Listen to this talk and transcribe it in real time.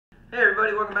Hey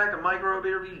everybody, welcome back to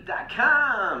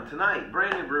microbeerreviews.com. Tonight,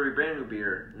 brand new brewery, brand new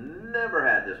beer. Never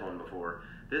had this one before.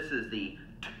 This is the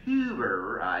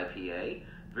Tuber IPA.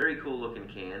 Very cool looking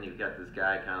can. You've got this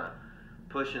guy kind of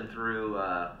pushing through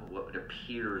what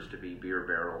appears to be beer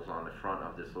barrels on the front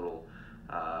of this little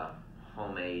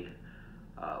homemade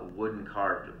wooden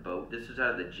carved boat. This is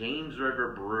out of the James River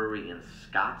Brewery in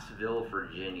Scottsville,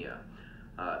 Virginia.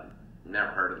 Never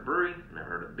heard of the brewery, never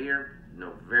heard of the beer,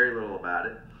 know very little about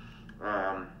it.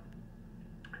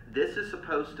 This is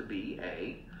supposed to be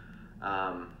a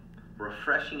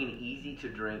refreshing and easy to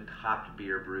drink hopped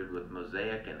beer brewed with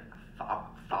Mosaic and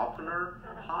Falconer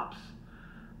hops.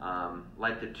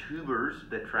 Like the tubers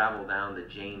that travel down the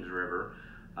James River,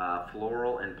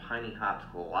 floral and piney hops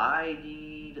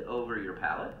glide over your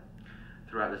palate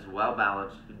throughout this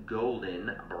well-balanced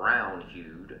golden brown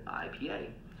hued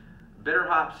IPA. Bitter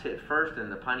hops hit first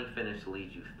and the piney finish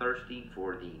leaves you thirsty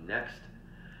for the next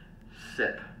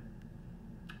sip.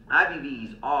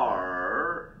 ABVs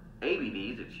are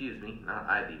 6.5%.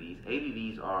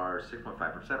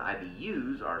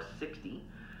 IBUs are 60.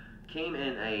 Came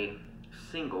in a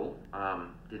single,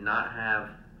 did not have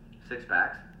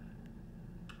 6-packs.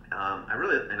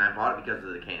 I bought it because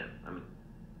of the can. I mean,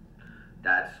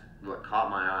 that's what caught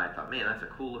my eye. I thought, man, that's a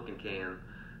cool looking can,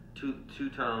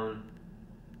 two-tone,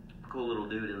 cool little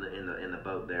dude in the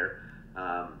boat there. So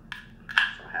I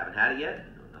haven't had it yet.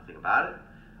 Know nothing about it.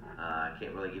 I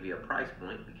can't really give you a price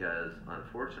point because,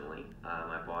 unfortunately,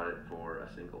 I bought it for a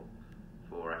single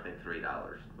for, I think,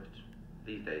 $3, which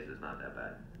these days is not that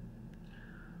bad.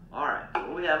 All right, so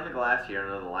what we have in the glass here, I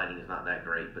know the lighting is not that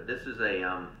great, but this is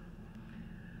a,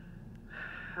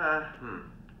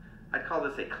 I'd call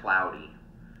this a cloudy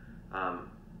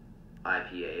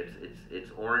IPA.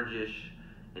 It's orangish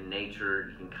in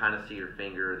nature. You can kind of see your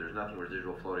finger. There's nothing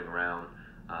residual floating around.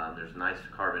 There's nice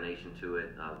carbonation to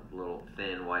it, a little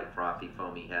thin, white, frothy,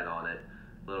 foamy head on it,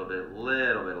 a little bit of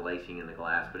lacing in the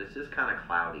glass, but it's just kind of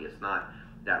cloudy. It's not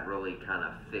that really kind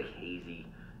of thick, hazy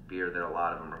beer that a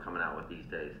lot of them are coming out with these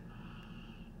days.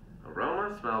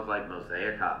 Aroma smells like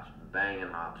Mosaic hops, banging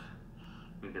hops.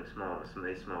 You can smell them.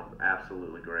 They smell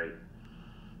absolutely great.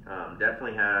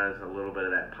 Definitely has a little bit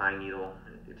of that pine needle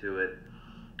to it.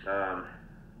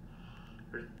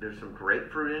 There's some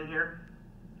grapefruit in here,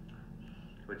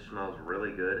 which smells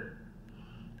really good.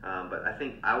 But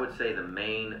I would say the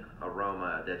main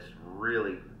aroma that's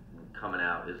really coming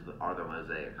out are the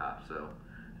Mosaic hops. So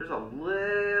there's a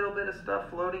little bit of stuff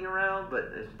floating around,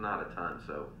 but it's not a ton.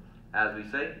 So as we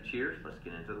say, cheers. Let's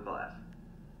get into the glass.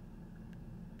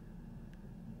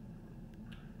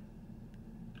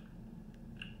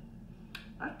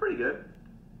 That's pretty good.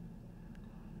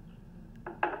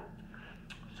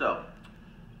 So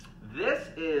this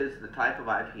is the type of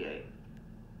IPA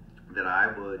that I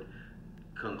would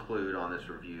conclude on this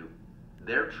review.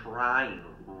 They're trying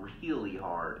really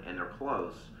hard, and they're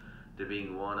close to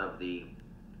being one of the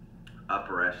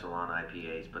upper echelon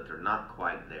IPAs, but they're not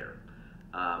quite there.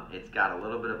 It's got a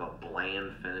little bit of a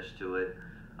bland finish to it.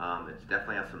 It's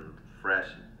definitely has some fresh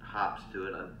hops to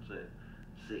it. Let's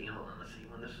see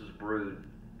when this was brewed.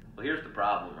 Well, here's the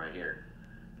problem right here.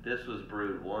 This was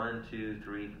brewed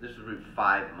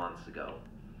 5 months ago.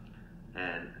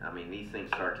 And, I mean, these things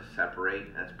start to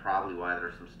separate. That's probably why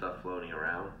there's some stuff floating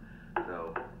around.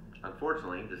 So,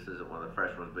 unfortunately, this isn't one of the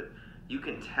fresh ones. But you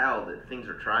can tell that things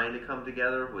are trying to come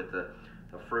together with the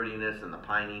fruitiness and the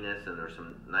pininess. And there's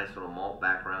some nice little malt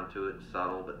background to it,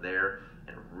 subtle but there.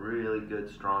 And really good,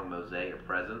 strong Mosaic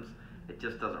presence. It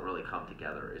just doesn't really come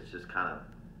together. It's just kind of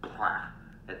blah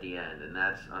at the end. And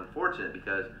that's unfortunate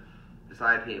because this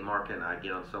IPA market, and I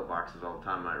get on soapboxes all the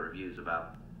time in my reviews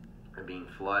about being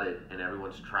flooded, and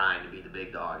everyone's trying to be the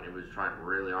big dog, and everyone's trying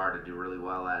really hard to do really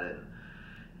well at it. And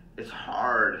it's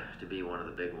hard to be one of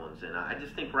the big ones, and I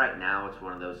just think right now it's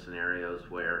one of those scenarios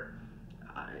where,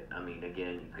 I mean,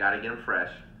 again, you've got to get them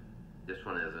fresh. This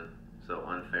one isn't, so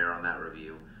unfair on that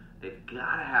review. They've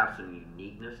got to have some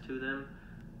uniqueness to them.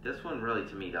 This one really,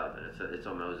 to me, doesn't. It's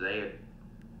a Mosaic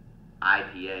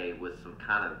IPA with some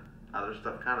kind of other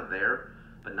stuff kind of there,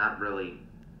 but not really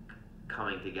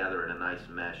coming together in a nice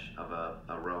mesh of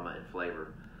aroma and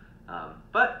flavor.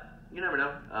 But you never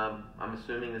know. I'm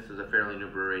assuming this is a fairly new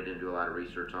brewery. I didn't do a lot of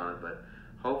research on it, but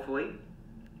hopefully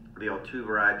the old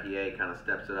Tuber IPA kind of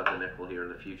steps it up a nickel here in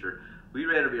the future. We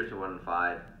rate our beers to 1 and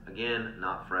 5. Again,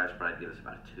 not fresh, but I'd give this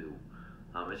about a 2.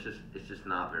 It's just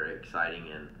not very exciting,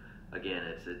 and again,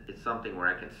 it's something where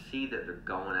I can see that they're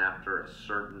going after a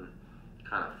certain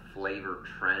kind of flavor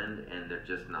trend, and they're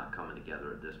just not coming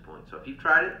together at this point. So if you've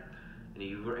tried it and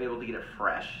you were able to get it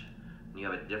fresh, you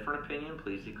have a different opinion,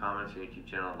 please leave comments on the YouTube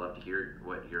channel. I'd love to hear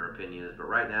what your opinion is. But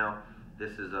right now,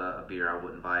 this is a beer I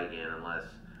wouldn't buy again unless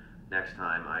next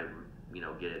time I,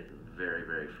 get it very,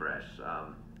 very fresh.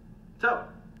 So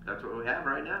that's what we have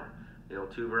right now, the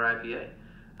old tuber IPA.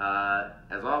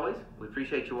 As always, we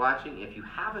appreciate you watching. If you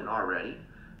haven't already,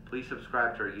 please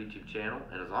subscribe to our YouTube channel.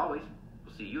 And as always,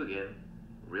 we'll see you again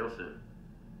real soon.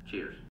 Cheers.